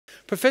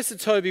Professor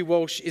Toby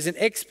Walsh is an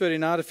expert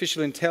in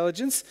artificial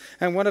intelligence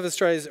and one of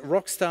Australia's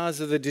rock stars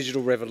of the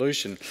digital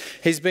revolution.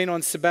 He's been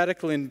on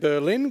sabbatical in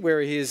Berlin,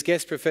 where he is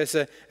guest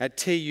professor at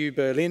TU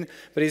Berlin,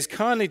 but he's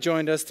kindly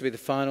joined us to be the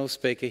final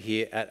speaker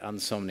here at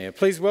UNSOMNIA.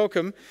 Please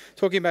welcome,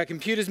 talking about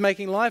computers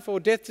making life or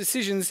death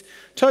decisions,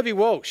 Toby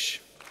Walsh.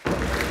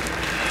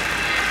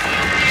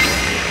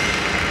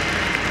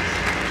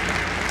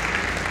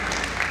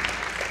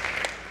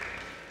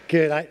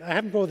 Good. I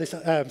haven't brought this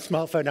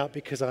smartphone up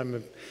because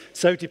I'm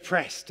so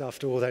depressed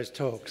after all those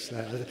talks.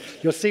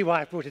 You'll see why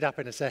I brought it up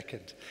in a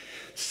second.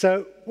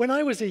 So when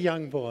I was a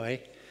young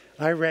boy,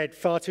 I read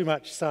far too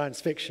much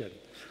science fiction.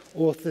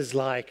 Authors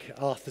like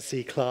Arthur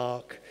C.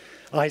 Clarke,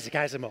 Isaac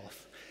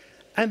Asimov.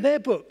 And their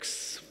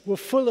books were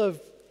full of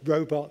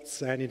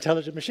robots and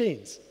intelligent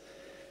machines.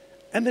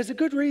 And there's a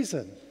good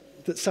reason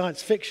that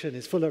science fiction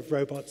is full of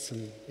robots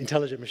and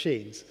intelligent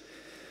machines,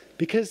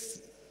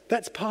 because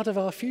that's part of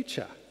our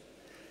future.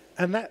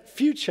 And that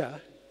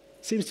future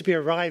seems to be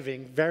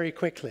arriving very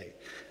quickly.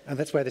 And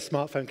that's where the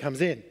smartphone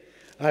comes in.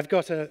 I've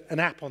got an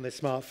app on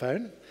this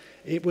smartphone.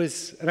 It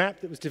was an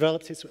app that was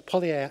developed, it's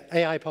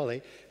AI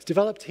Poly. It's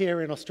developed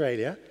here in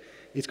Australia.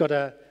 It's got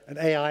an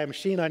AI, a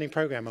machine learning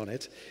program on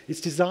it. It's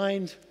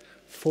designed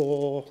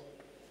for,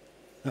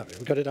 oh,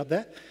 we got it up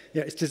there?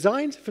 Yeah, it's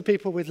designed for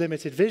people with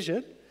limited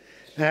vision.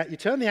 You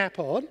turn the app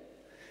on,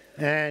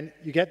 and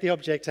you get the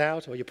object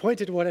out, or you point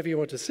it to whatever you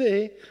want to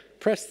see,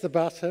 press the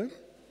button.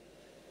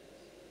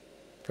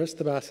 Press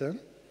the button.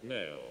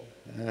 Nail.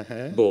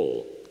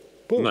 Ball.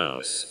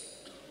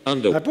 Mouse.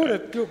 Underwear. I brought a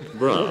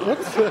bra.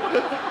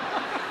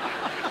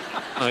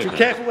 Be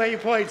careful where you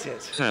point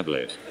it.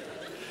 Tablet.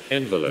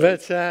 Envelope.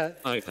 But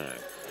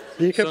iPad.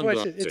 You can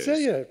point it.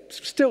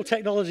 It's still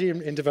technology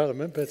in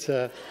development, but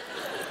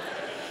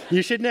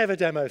you should never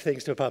demo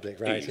things to a public,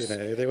 right? You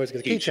know, they always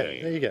get a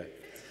keychain. There you go.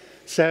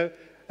 So,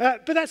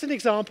 but that's an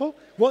example.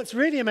 What's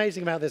really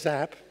amazing about this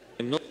app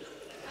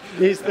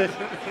is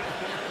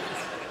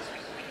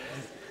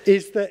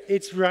that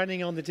it's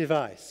running on the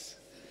device.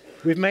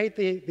 We've made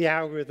the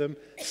algorithm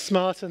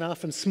smart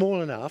enough and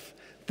small enough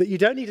that you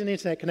don't need an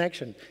internet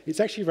connection. It's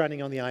actually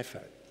running on the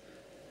iPhone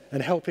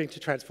and helping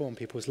to transform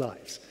people's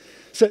lives.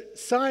 So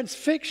science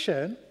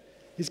fiction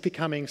is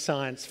becoming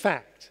science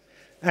fact.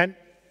 And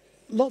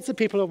lots of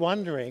people are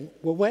wondering,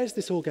 well, where's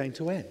this all going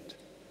to end?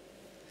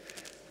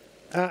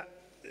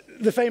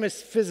 The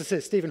famous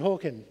physicist Stephen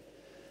Hawking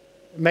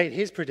made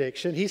his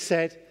prediction. He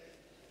said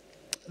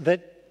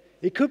that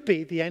it could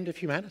be the end of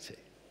humanity.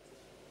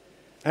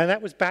 And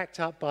that was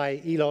backed up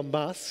by Elon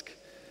Musk,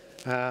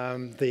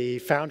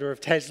 the founder of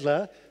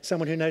Tesla,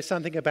 someone who knows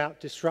something about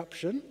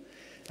disruption.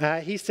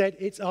 He said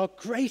it's our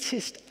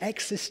greatest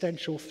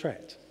existential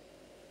threat.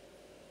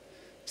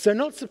 So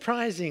not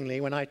surprisingly,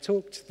 when I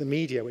talk to the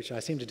media, which I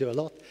seem to do a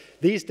lot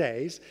these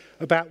days,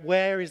 about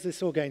where is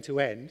this all going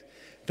to end,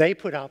 they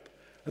put up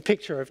a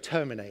picture of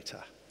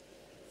Terminator.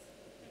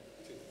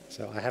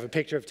 So I have a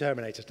picture of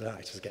Terminator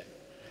tonight again.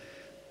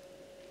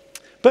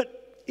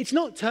 But it's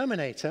not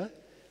Terminator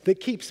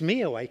that keeps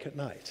me awake at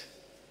night.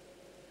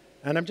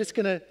 And I'm just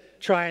going to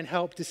try and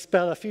help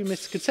dispel a few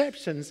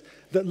misconceptions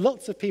that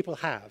lots of people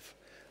have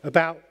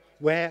about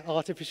where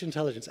artificial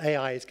intelligence,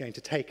 AI, is going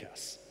to take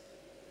us.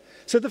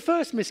 So the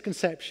first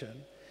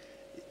misconception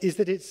is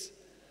that it's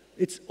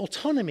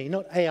autonomy,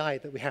 not AI,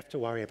 that we have to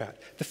worry about.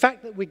 The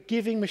fact that we're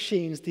giving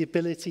machines the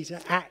ability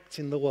to act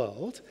in the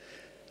world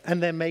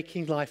and they're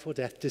making life or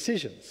death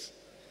decisions.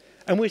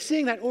 And we're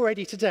seeing that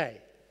already today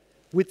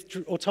with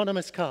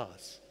autonomous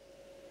cars.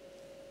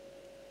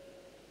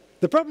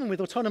 The problem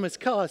with autonomous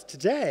cars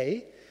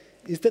today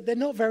is that they're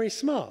not very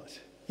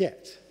smart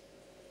yet.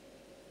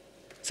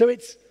 So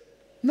it's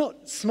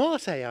not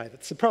smart AI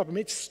that's the problem,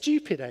 it's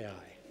stupid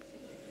AI.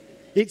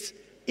 It's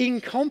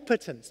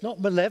incompetence, not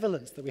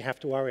malevolence, that we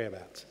have to worry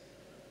about.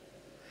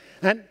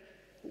 And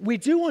we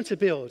do want to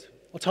build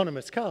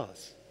autonomous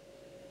cars.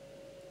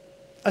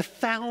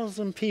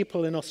 1,000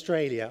 people in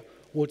Australia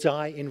will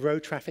die in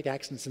road traffic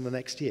accidents in the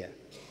next year.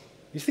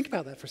 You think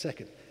about that for a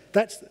second.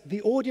 That's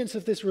the audience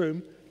of this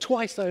room,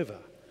 twice over,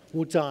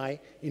 will die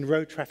in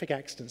road traffic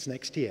accidents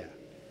next year.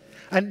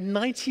 And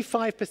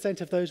 95%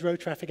 of those road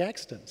traffic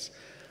accidents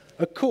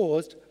are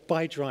caused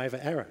by driver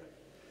error.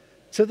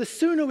 So the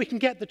sooner we can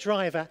get the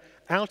driver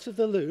out of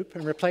the loop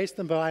and replace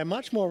them by a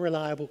much more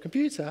reliable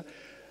computer,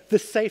 the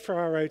safer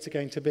our roads are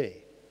going to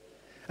be.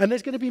 And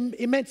there's going to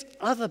be immense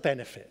other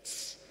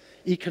benefits,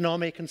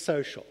 economic and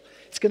social.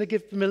 It's going to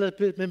give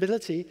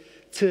mobility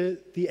to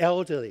the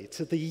elderly,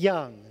 to the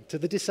young, to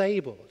the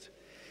disabled.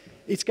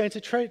 It's going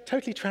to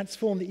totally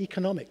transform the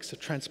economics of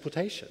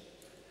transportation.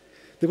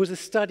 There was a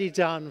study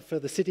done for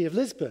the city of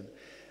Lisbon,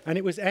 and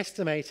it was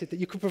estimated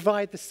that you could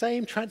provide the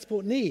same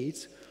transport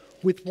needs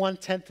with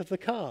 1/10 of the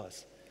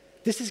cars.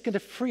 This is going to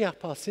free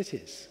up our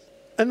cities.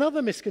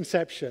 Another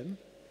misconception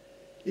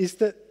is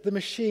that the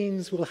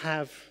machines will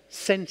have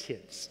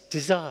sentience,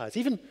 desires,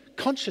 even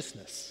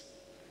consciousness.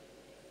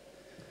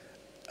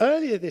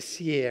 Earlier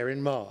this year,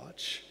 in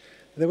March,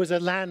 there was a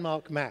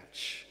landmark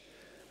match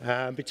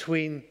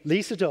between Lee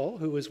Sedol,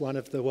 who was one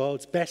of the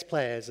world's best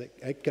players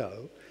at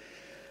Go,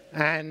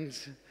 and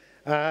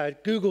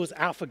Google's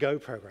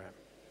AlphaGo program.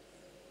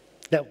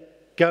 Now,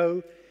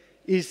 Go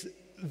is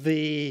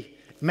the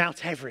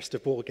Mount Everest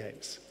of board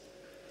games.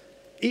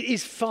 It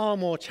is far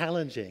more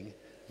challenging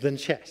than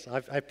chess.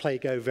 I play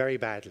Go very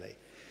badly.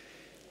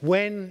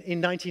 When,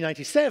 in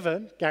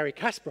 1997, Garry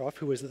Kasparov,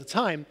 who was at the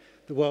time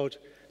the world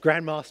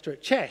grandmaster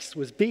at chess,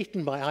 was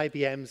beaten by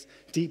IBM's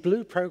Deep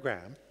Blue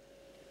program,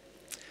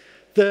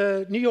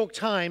 the New York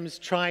Times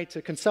tried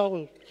to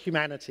console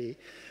humanity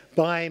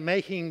by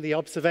making the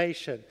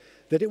observation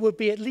that it would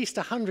be at least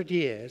 100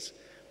 years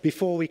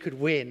before we could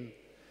win,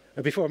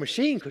 or before a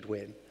machine could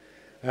win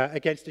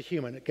against a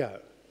human at Go.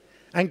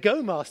 And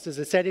Go masters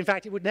had said, in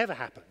fact, it would never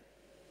happen.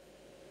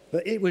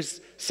 That it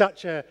was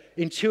such an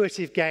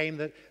intuitive game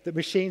that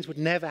machines would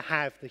never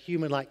have the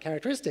human-like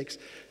characteristics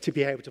to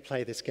be able to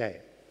play this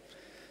game,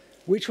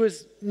 which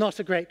was not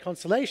a great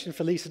consolation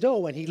for Lee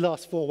Sedol when he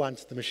lost 4-1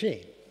 to the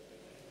machine.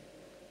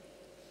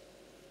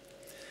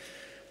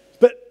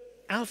 But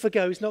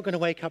AlphaGo is not going to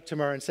wake up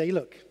tomorrow and say,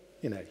 look,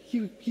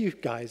 you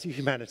guys, you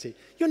humanity,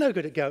 you're no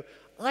good at Go.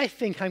 I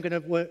think I'm going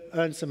to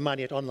earn some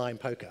money at online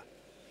poker.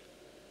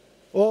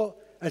 Or,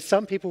 as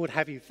some people would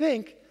have you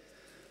think,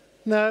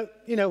 no,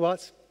 you know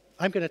what?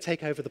 I'm going to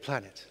take over the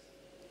planet.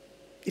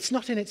 It's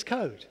not in its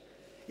code.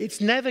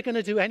 It's never going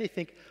to do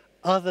anything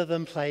other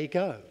than play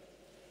Go.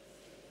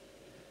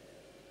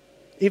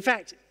 In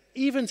fact,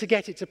 even to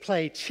get it to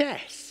play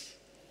chess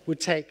would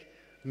take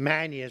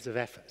man-years of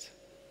effort.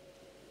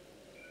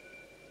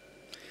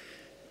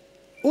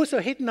 Also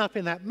hidden up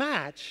in that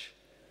match,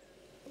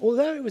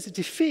 although it was a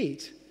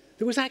defeat,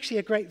 there was actually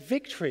a great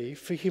victory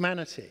for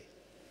humanity.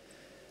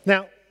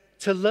 Now,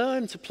 to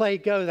learn to play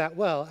Go that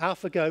well,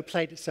 AlphaGo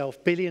played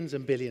itself billions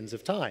and billions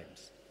of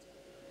times.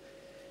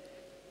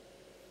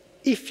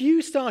 If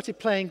you started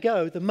playing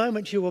Go the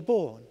moment you were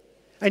born,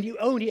 and you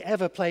only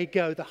ever played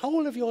Go the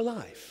whole of your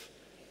life,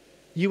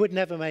 you would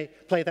never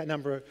play that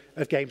number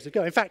of games of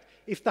Go. In fact,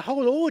 if the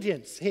whole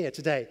audience here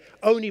today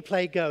only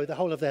played Go the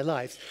whole of their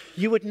lives,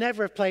 you would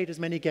never have played as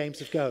many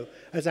games of Go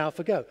as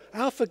AlphaGo.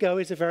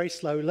 AlphaGo is a very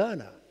slow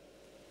learner.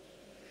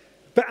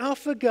 But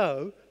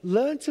AlphaGo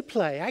learned to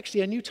play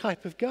actually a new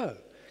type of Go.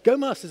 Go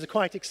masters are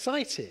quite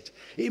excited.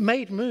 It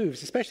made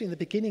moves, especially in the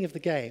beginning of the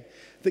game,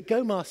 that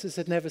Go masters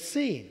had never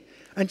seen.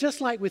 And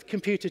just like with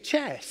computer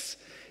chess,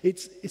 they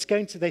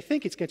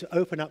think it's going to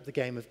open up the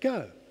game of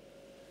Go.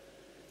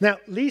 Now,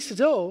 Lee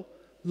Sedol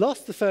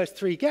lost the first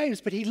 3 games,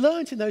 but he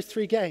learned in those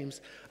 3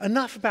 games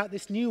enough about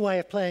this new way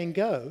of playing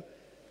Go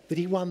that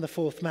he won the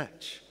 4th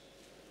match.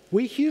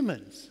 We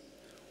humans,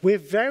 we're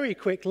very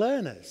quick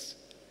learners.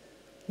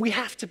 We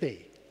have to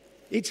be.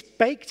 It's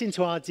baked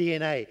into our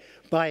DNA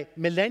by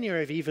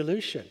millennia of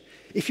evolution.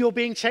 If you're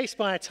being chased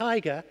by a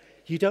tiger,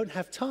 you don't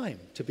have time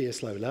to be a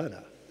slow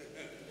learner.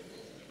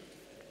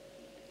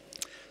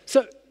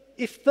 So,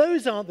 if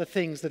those aren't the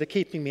things that are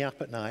keeping me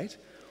up at night,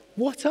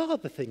 what are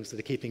the things that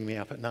are keeping me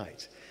up at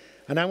night?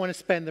 And I want to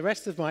spend the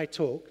rest of my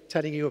talk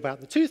telling you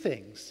about the 2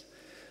 things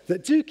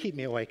that do keep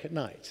me awake at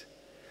night.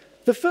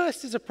 The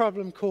first is a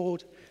problem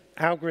called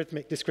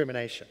algorithmic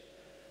discrimination.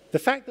 The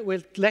fact that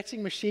we're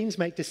letting machines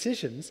make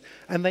decisions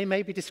and they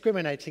may be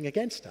discriminating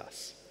against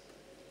us.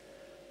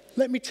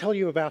 Let me tell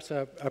you about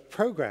a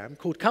program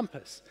called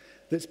Compass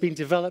that's been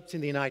developed in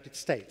the United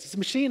States. It's a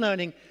machine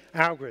learning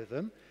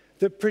algorithm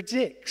that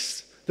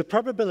predicts the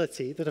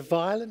probability that a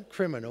violent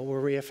criminal will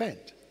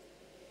reoffend.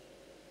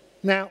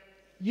 Now,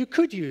 you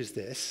could use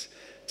this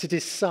to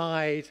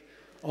decide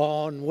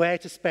on where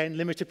to spend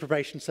limited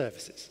probation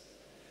services.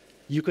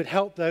 You could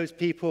help those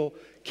people,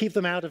 keep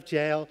them out of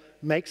jail,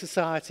 make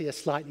society a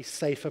slightly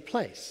safer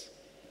place.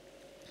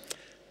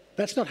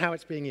 That's not how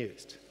it's being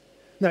used.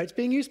 No, it's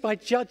being used by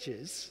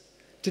judges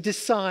to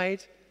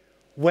decide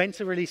when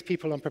to release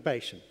people on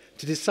probation,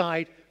 to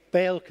decide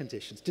bail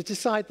conditions, to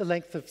decide the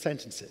length of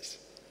sentences.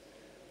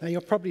 Now,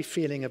 you're probably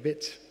feeling a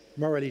bit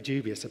morally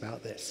dubious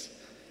about this.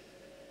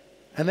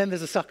 And then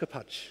there's a sucker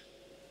punch.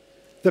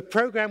 The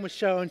program was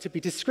shown to be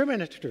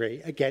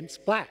discriminatory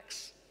against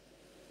blacks.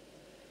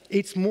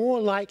 It's more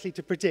likely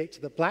to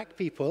predict that black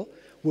people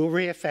will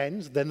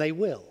reoffend than they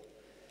will.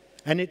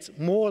 And it's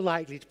more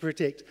likely to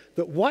predict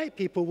that white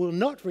people will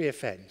not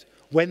reoffend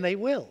when they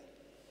will.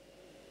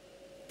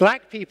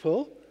 Black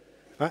people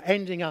are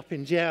ending up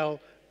in jail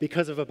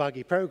because of a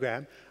buggy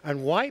program,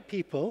 and white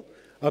people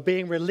are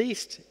being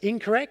released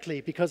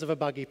incorrectly because of a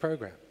buggy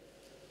program.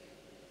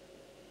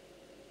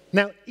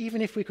 Now,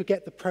 even if we could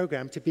get the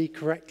program to be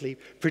correctly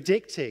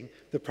predicting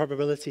the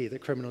probability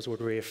that criminals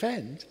would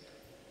reoffend,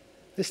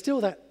 there's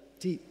still that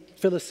deep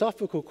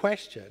philosophical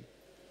question,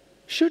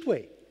 should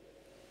we?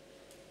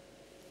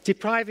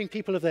 Depriving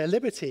people of their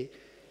liberty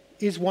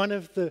is one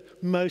of the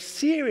most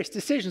serious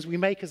decisions we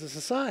make as a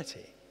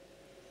society.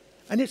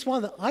 And it's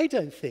one that I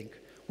don't think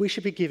we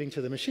should be giving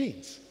to the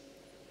machines.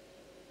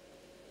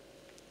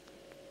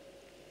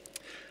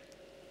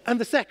 And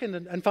the second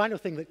and final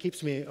thing that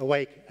keeps me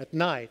awake at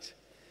night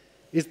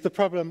is the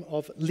problem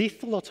of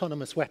lethal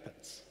autonomous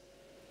weapons,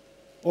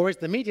 or as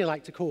the media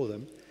like to call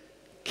them,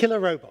 killer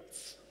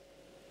robots.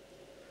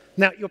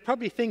 Now, you're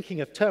probably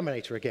thinking of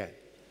Terminator again.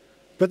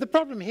 But the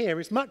problem here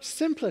is much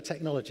simpler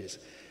technologies.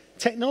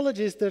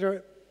 Technologies that are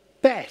at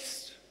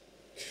best,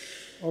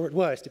 or at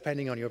worst,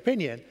 depending on your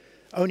opinion,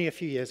 only a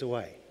few years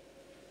away.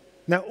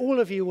 Now, all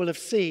of you will have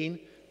seen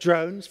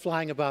drones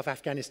flying above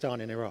Afghanistan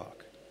and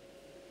Iraq.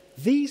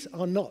 These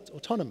are not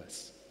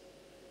autonomous.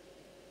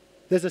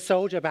 There's a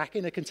soldier back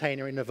in a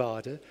container in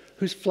Nevada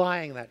who's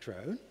flying that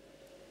drone,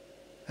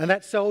 and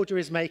that soldier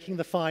is making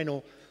the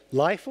final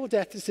life or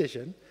death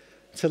decision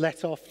to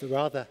let off the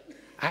rather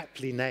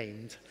aptly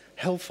named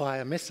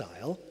Hellfire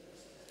missile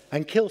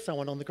and kill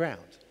someone on the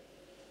ground.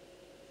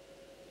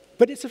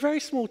 But it's a very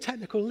small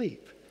technical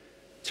leap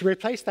to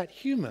replace that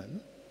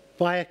human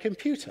by a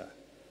computer.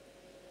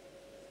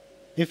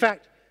 In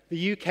fact,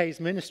 the UK's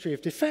Ministry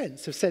of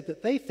Defence have said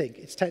that they think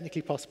it's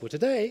technically possible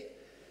today,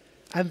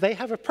 and they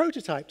have a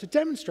prototype to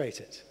demonstrate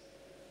it.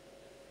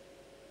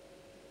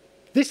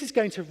 This is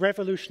going to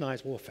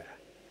revolutionise warfare.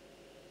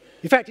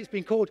 In fact, it's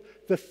been called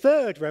the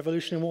third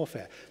revolution in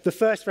warfare. The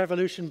first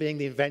revolution being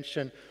the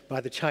invention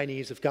by the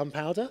Chinese of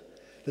gunpowder,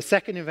 the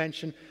second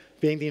invention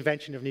being the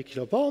invention of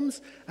nuclear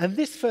bombs, and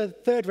this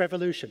third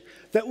revolution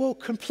that will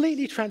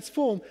completely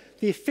transform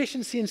the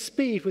efficiency and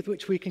speed with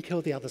which we can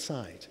kill the other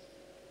side.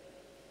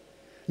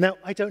 Now,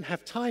 I don't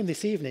have time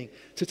this evening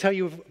to tell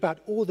you about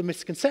all the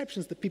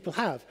misconceptions that people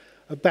have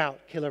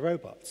about killer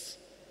robots.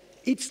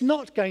 It's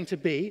not going to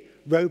be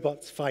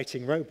robots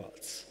fighting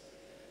robots.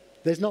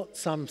 There's not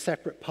some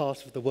separate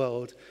part of the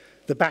world,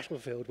 the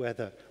battlefield, where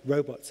the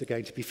robots are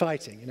going to be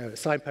fighting. You know, a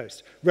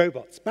signpost,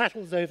 robots,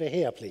 battles over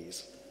here,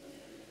 please.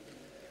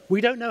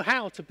 We don't know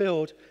how to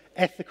build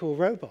ethical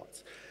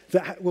robots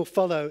that will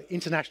follow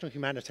international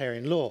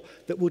humanitarian law,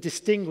 that will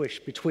distinguish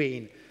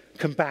between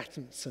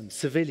combatants and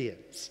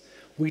civilians.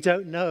 We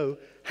don't know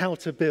how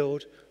to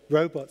build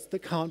robots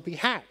that can't be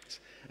hacked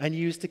and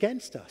used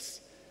against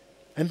us.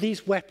 And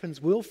these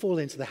weapons will fall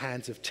into the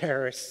hands of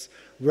terrorists,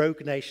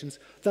 rogue nations.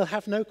 They'll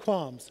have no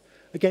qualms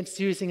against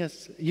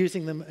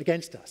using them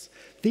against us.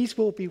 These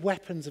will be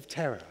weapons of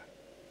terror.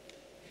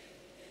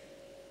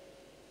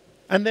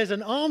 And there's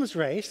an arms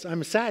race,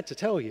 I'm sad to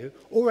tell you,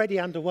 already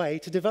underway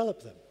to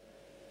develop them.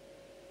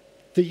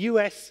 The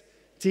US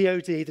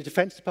DoD, the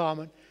Defense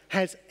Department,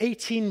 has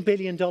 $18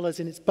 billion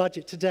in its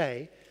budget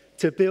today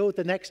to build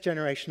the next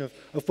generation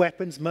of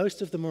weapons.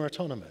 Most of them are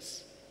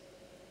autonomous.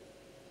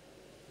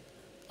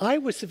 I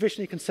was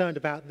sufficiently concerned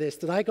about this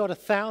that I got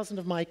 1,000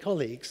 of my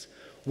colleagues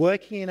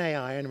working in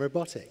AI and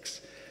robotics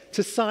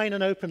to sign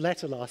an open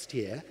letter last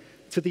year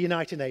to the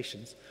United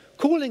Nations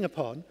calling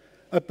upon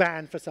a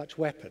ban for such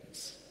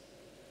weapons.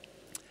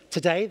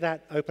 Today,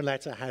 that open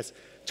letter has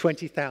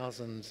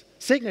 20,000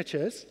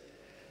 signatures,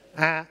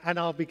 and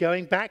I'll be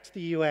going back to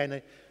the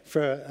UN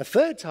for a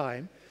third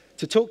time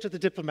to talk to the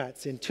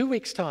diplomats in 2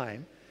 weeks'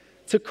 time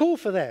to call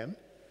for them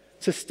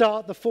to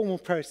start the formal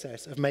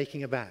process of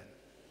making a ban.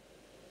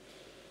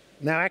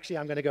 Now, actually,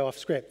 I'm going to go off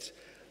script.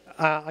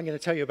 I'm going to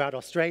tell you about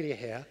Australia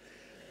here.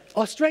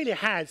 Australia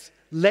has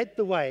led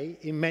the way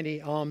in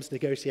many arms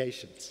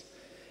negotiations.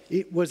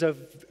 It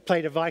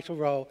played a vital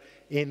role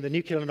in the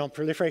Nuclear and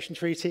Non-Proliferation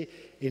Treaty,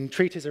 in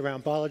treaties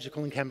around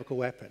biological and chemical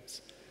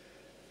weapons.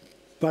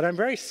 But I'm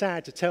very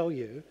sad to tell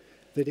you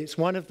that it's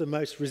one of the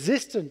most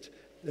resistant,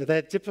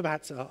 the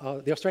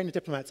Australian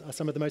diplomats are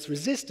some of the most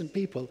resistant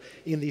people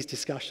in these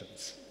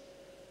discussions.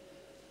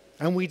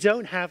 And we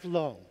don't have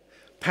long.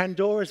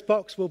 Pandora's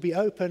box will be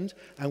opened,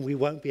 and we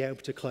won't be able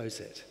to close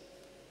it.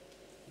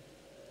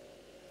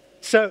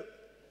 So,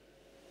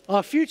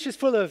 our future's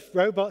full of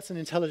robots and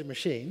intelligent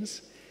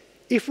machines.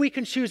 If we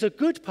can choose a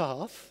good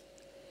path,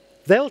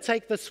 they'll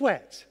take the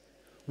sweat.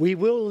 We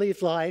will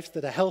live lives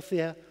that are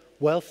healthier,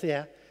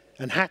 wealthier,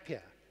 and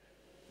happier.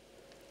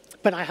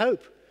 But I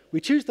hope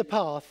we choose the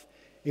path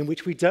in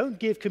which we don't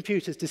give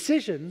computers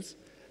decisions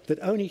that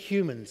only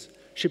humans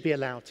should be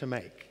allowed to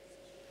make.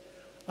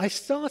 I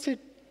started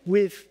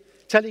with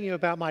telling you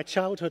about my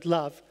childhood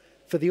love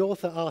for the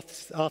author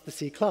Arthur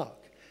C. Clarke.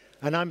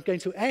 And I'm going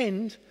to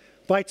end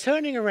by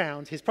turning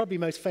around his probably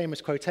most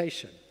famous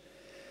quotation.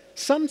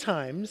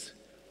 Sometimes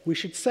we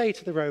should say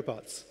to the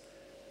robots,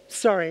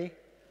 sorry,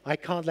 I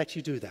can't let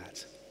you do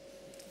that.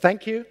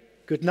 Thank you,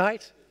 good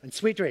night, and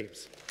sweet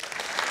dreams.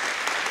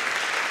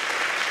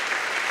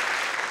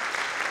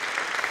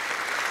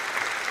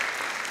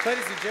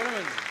 Ladies and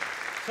gentlemen,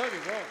 Toby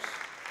Walsh,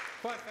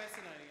 quite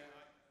fascinating.